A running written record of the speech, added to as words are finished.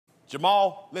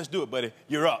Jamal, let's do it, buddy.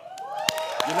 You're up.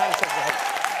 You're 90 seconds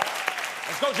ahead.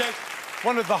 Let's go, Jake.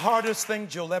 One of the hardest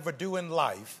things you'll ever do in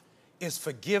life is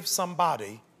forgive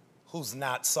somebody who's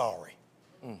not sorry.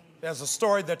 There's a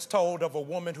story that's told of a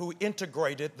woman who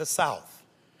integrated the South.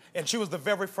 And she was the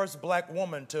very first black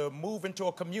woman to move into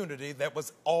a community that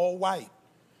was all white.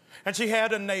 And she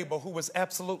had a neighbor who was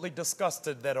absolutely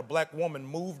disgusted that a black woman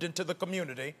moved into the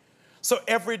community. So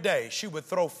every day she would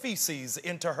throw feces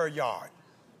into her yard.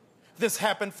 This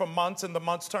happened for months, and the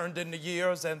months turned into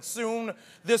years, and soon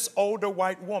this older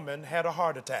white woman had a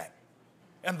heart attack.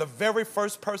 And the very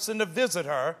first person to visit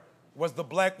her was the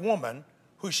black woman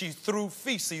who she threw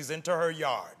feces into her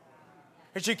yard.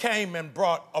 And she came and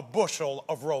brought a bushel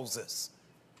of roses.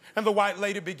 And the white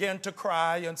lady began to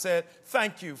cry and said,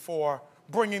 "Thank you for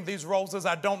bringing these roses.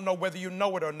 I don't know whether you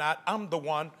know it or not. I'm the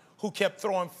one who kept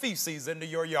throwing feces into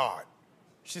your yard."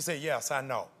 She said, "Yes, I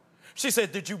know." She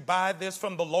said, "Did you buy this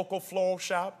from the local floral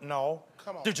shop?" "No."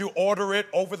 Come on. "Did you order it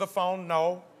over the phone?"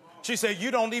 "No." She said,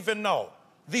 "You don't even know.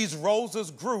 These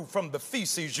roses grew from the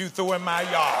feces you threw in my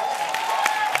yard.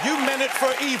 You meant it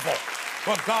for evil,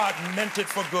 but God meant it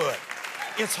for good."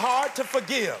 It's hard to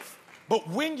forgive, but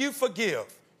when you forgive,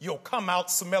 you'll come out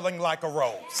smelling like a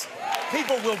rose.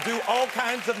 People will do all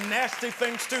kinds of nasty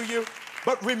things to you,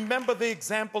 but remember the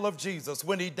example of Jesus.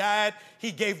 When he died,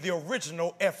 he gave the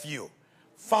original FU.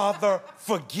 Father,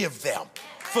 forgive them.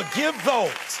 Forgive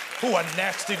those who are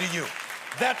nasty to you.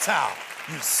 That's how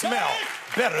you smell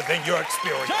better than your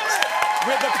experience.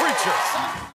 We're the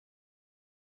preachers.